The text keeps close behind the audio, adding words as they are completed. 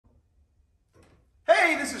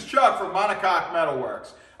this is Chuck from Monocoque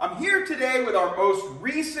Metalworks. I'm here today with our most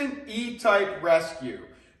recent E-Type rescue.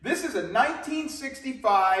 This is a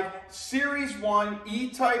 1965 Series 1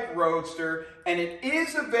 E-Type Roadster, and it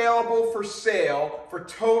is available for sale for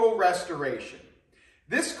total restoration.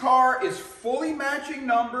 This car is fully matching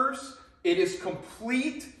numbers. It is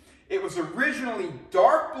complete. It was originally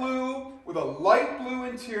dark blue with a light blue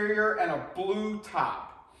interior and a blue top.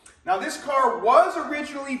 Now, this car was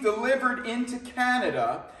originally delivered into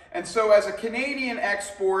Canada, and so as a Canadian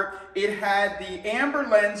export, it had the amber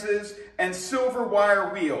lenses and silver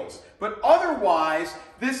wire wheels. But otherwise,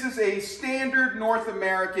 this is a standard North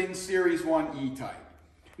American Series 1 E-Type.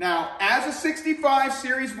 Now, as a 65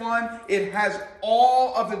 Series 1, it has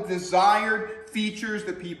all of the desired features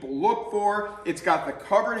that people look for. It's got the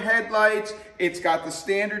covered headlights. It's got the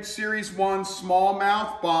standard Series 1 small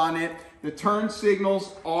mouth bonnet. The turn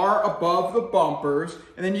signals are above the bumpers.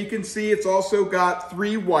 And then you can see it's also got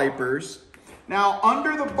 3 wipers. Now,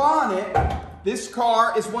 under the bonnet, this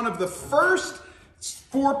car is one of the first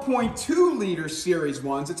 4.2 liter Series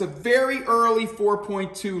 1s. It's a very early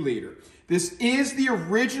 4.2 liter. This is the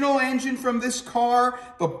original engine from this car.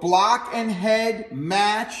 The block and head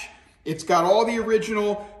match. It's got all the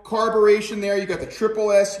original carburation there. You got the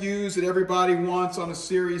triple SUs that everybody wants on a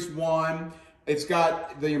Series 1. It's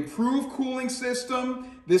got the improved cooling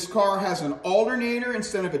system. This car has an alternator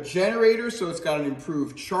instead of a generator, so it's got an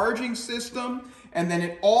improved charging system. And then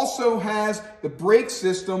it also has the brake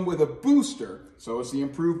system with a booster, so it's the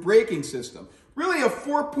improved braking system. Really, a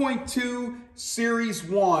 4.2 Series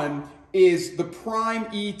 1 is the prime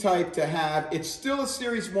E-Type to have. It's still a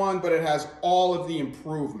Series 1, but it has all of the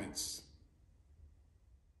improvements.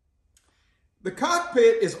 The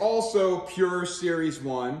cockpit is also pure Series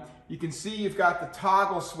 1. You can see you've got the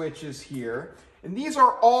toggle switches here. And these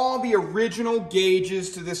are all the original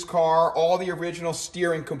gauges to this car, all the original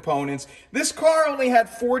steering components. This car only had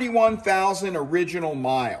 41,000 original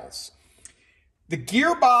miles. The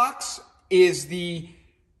gearbox is the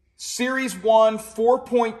Series 1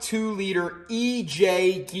 4.2 liter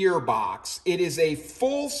EJ gearbox. It is a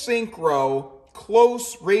full synchro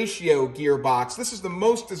close ratio gearbox. This is the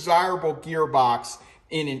most desirable gearbox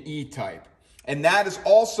in an E-Type. And that is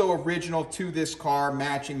also original to this car,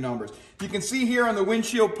 matching numbers. You can see here on the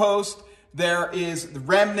windshield post, there is the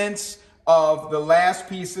remnants of the last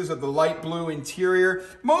pieces of the light blue interior.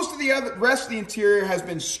 Most of the rest of the interior has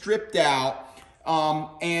been stripped out.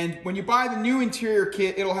 And when you buy the new interior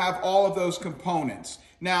kit, it'll have all of those components.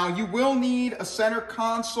 Now, you will need a center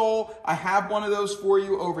console. I have one of those for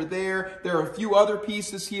you over there. There are a few other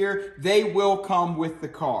pieces here. They will come with the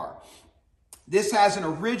car. This has an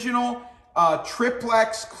original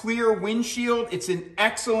triplex clear windshield. It's in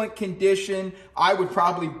excellent condition. I would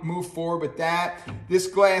probably move forward with that. This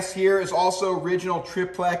glass here is also original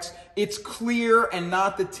triplex. It's clear and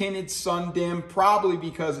not the tinted sun dim, probably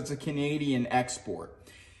because it's a Canadian export.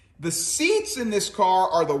 The seats in this car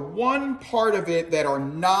are the one part of it that are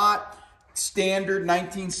not standard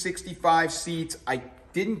 1965 seats. I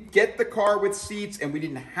didn't get the car with seats, and we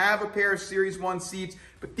didn't have a pair of Series 1 seats,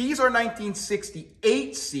 but these are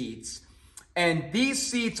 1968 seats. And these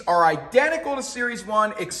seats are identical to Series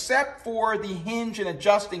 1 except for the hinge and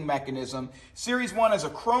adjusting mechanism. Series 1 has a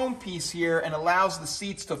chrome piece here and allows the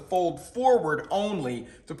seats to fold forward only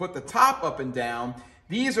to put the top up and down.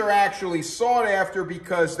 These are actually sought after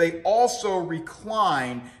because they also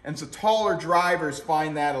recline, and so taller drivers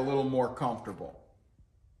find that a little more comfortable.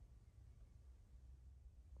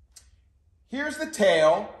 Here's the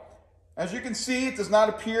tail. As you can see, it does not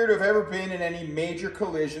appear to have ever been in any major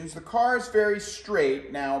collisions. The car is very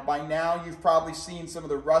straight. Now, by now, you've probably seen some of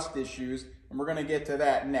the rust issues, and we're going to get to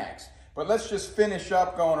that next. But let's just finish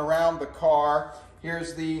up going around the car.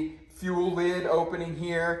 Here's the fuel lid opening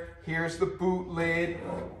here. Here's the boot lid.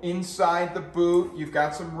 Inside the boot, you've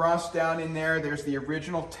got some rust down in there. There's the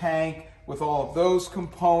original tank with all of those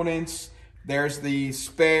components. There's the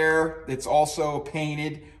spare that's also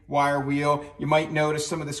painted wire wheel. You might notice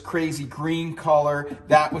some of this crazy green color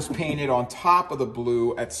that was painted on top of the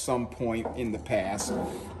blue at some point in the past.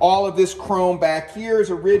 All of this chrome back here is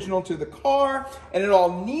original to the car, and it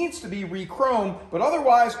all needs to be re-chromed, but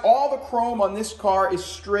otherwise all the chrome on this car is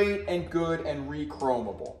straight and good and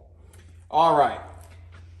re-chromable. All right,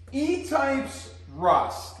 E-Types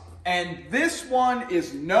rust, and this one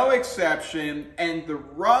is no exception, and the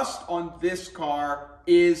rust on this car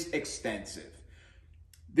is extensive.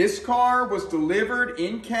 This car was delivered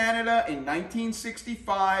in Canada in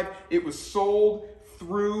 1965. It was sold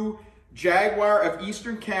through Jaguar of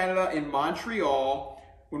Eastern Canada in Montreal.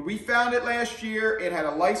 When we found it last year, it had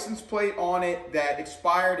a license plate on it that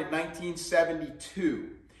expired in 1972.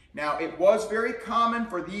 Now, it was very common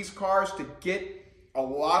for these cars to get a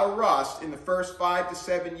lot of rust in the first 5 to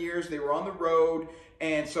 7 years they were on the road,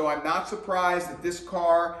 and so I'm not surprised that this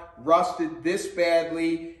car rusted this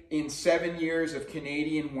badly in 7 years of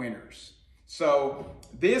Canadian winters. So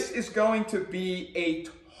this is going to be a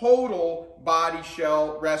total body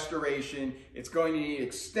shell restoration. It's going to need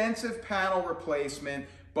extensive panel replacement,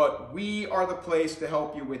 but we are the place to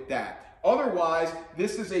help you with that. Otherwise,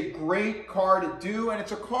 this is a great car to do, and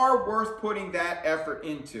it's a car worth putting that effort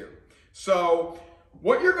into. So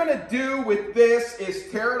what you're going to do with this is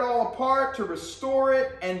tear it all apart to restore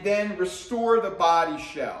it, and then restore the body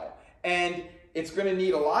shell. And it's going to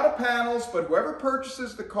need a lot of panels, but whoever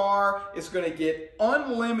purchases the car is going to get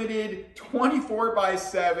unlimited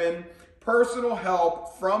 24/7 personal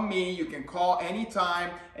help from me. You can call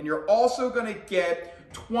anytime, and you're also going to get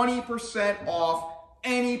 20% off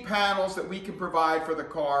any panels that we can provide for the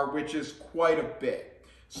car, which is quite a bit.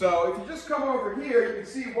 So if you just come over here, you can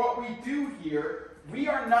see what we do here. We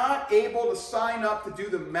are not able to sign up to do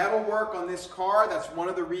the metal work on this car. That's one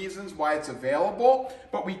of the reasons why it's available.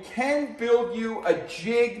 But we can build you a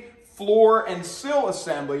jig, floor, and sill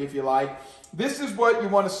assembly if you like. This is what you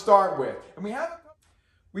want to start with. And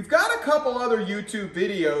we've got a couple other YouTube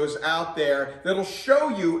videos out there that'll show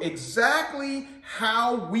you exactly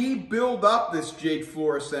how we build up this jig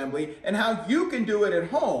floor assembly and how you can do it at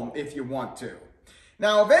home if you want to.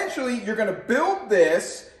 Now, eventually, you're going to build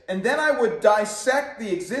this, and then I would dissect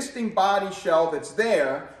the existing body shell that's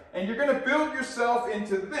there, and you're going to build yourself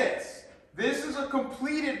into this. This is a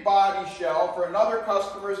completed body shell for another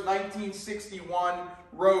customer's 1961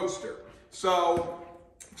 Roadster. So,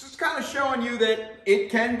 just kind of showing you that it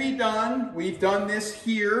can be done. We've done this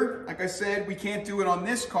here. Like I said, we can't do it on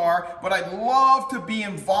this car, but I'd love to be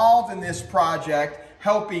involved in this project,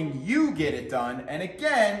 helping you get it done. And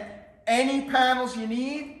again, any panels you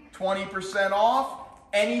need, 20% off.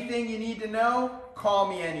 Anything you need to know, call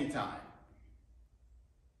me anytime.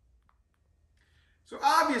 So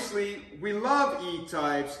obviously, we love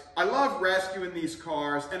E-Types. I love rescuing these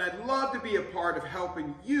cars, and I'd love to be a part of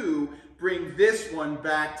helping you bring this one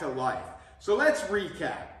back to life. So let's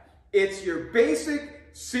recap. It's your basic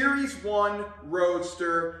Series 1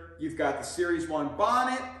 Roadster. You've got the Series 1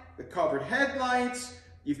 bonnet, the covered headlights,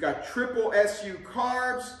 you've got triple SU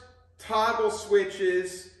carbs, toggle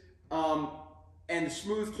switches, and the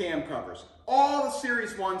smooth cam covers. All the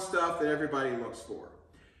Series 1 stuff that everybody looks for.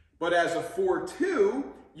 But as a 4.2,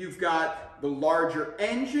 you've got the larger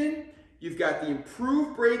engine, you've got the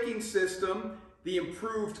improved braking system, the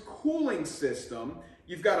improved cooling system,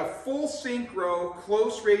 you've got a full synchro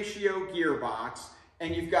close ratio gearbox,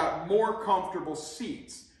 and you've got more comfortable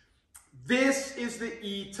seats. This is the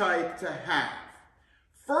E-Type to have.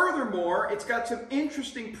 Furthermore, it's got some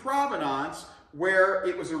interesting provenance where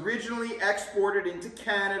it was originally exported into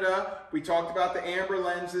Canada. We talked about the amber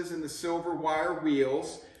lenses and the silver wire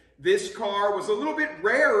wheels. This car was a little bit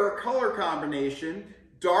rarer color combination,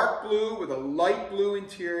 dark blue with a light blue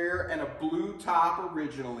interior and a blue top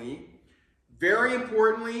originally. Very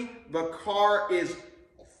importantly, the car is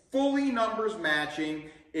fully numbers matching.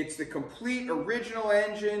 It's the complete original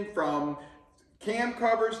engine from cam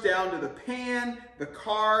covers down to the pan, the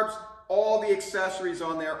carbs, all the accessories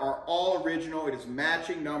on there are all original. It is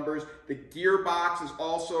matching numbers. The gearbox is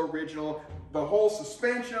also original. The whole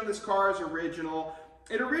suspension of this car is original.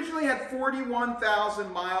 It originally had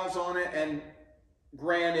 41,000 miles on it, and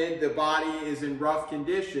granted, the body is in rough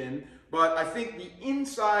condition, but I think the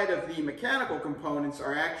inside of the mechanical components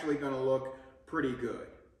are actually going to look pretty good.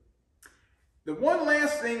 The one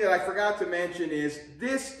last thing that I forgot to mention is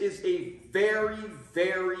this is a very,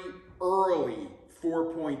 very early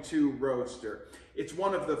 4.2 Roadster. It's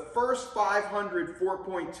one of the first 500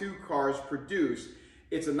 4.2 cars produced.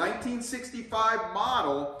 It's a 1965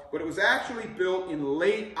 model, but it was actually built in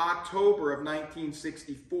late October of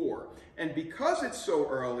 1964. And because it's so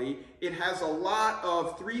early, it has a lot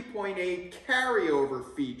of 3.8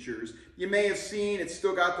 carryover features. You may have seen it's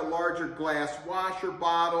still got the larger glass washer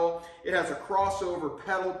bottle. It has a crossover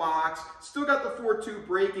pedal box. Still got the 4.2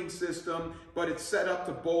 braking system, but it's set up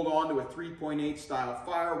to bolt onto a 3.8 style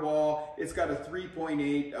firewall. It's got a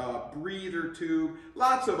 3.8 breather tube.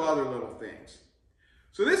 Lots of other little things.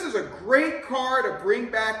 So this is a great car to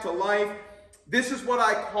bring back to life. This is what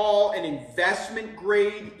I call an investment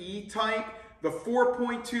grade E-Type. The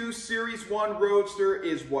 4.2 Series 1 Roadster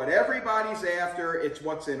is what everybody's after. It's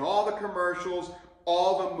what's in all the commercials,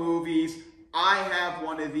 all the movies. I have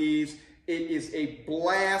one of these. It is a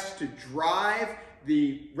blast to drive.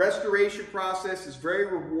 The restoration process is very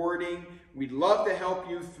rewarding. We'd love to help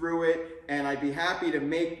you through it, and I'd be happy to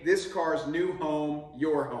make this car's new home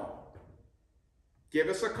your home. Give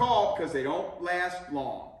us a call because they don't last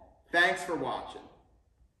long. Thanks for watching.